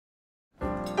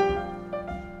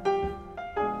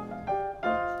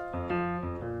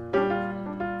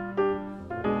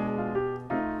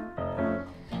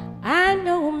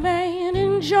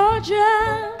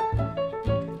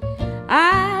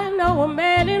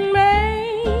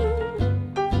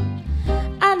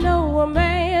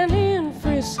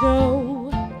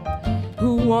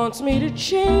wants me to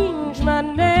change my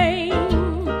name.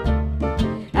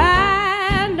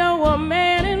 I know a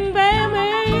man in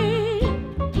Bammy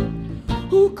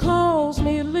who calls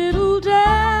me Little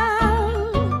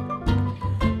Doll,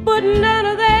 but none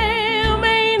of them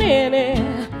ain't in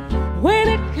it when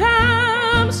it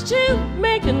comes to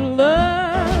making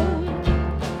love.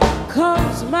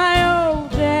 'Cause my old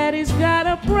daddy's got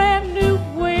a brand new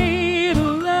way to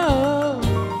love.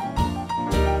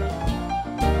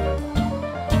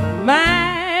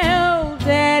 My old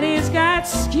daddy's got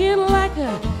skin like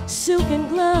a silken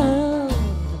glove.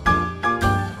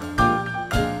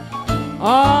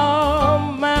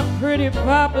 Oh, my pretty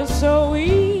papa's so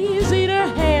easy to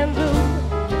handle.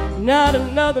 Not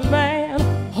another man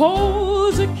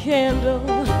holds a candle.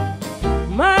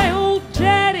 My old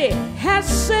daddy has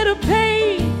set a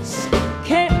pace.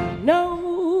 Can't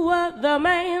no other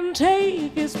man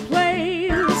take his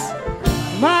place.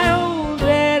 My old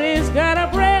daddy's got a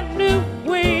brand new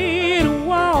way to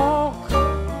walk.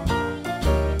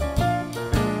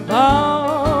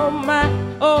 Oh, my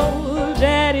old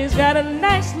daddy's got a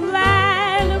nice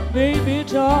line of baby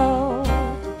talk.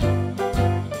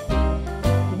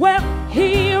 Well,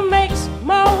 he makes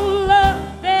more love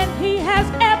than he has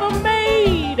ever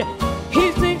made.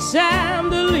 He thinks I'm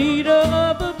the leader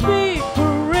of a big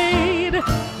parade.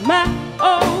 My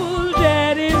old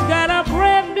daddy's got a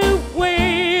brand new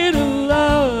way to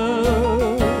love.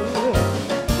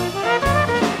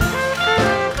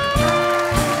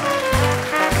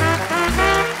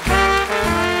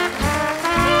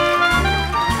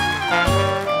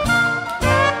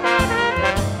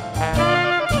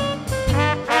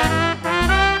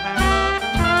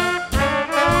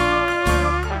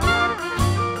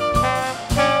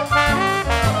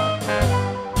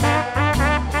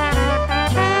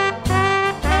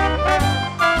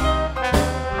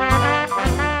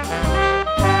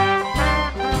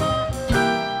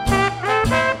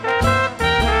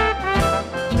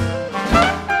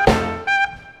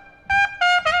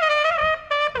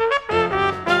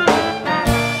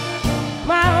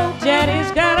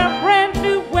 Daddy's got a brand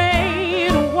new way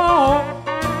to walk.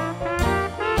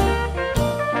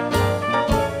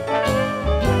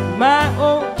 My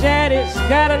old daddy's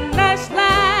got a nice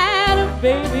line of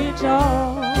baby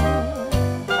talk.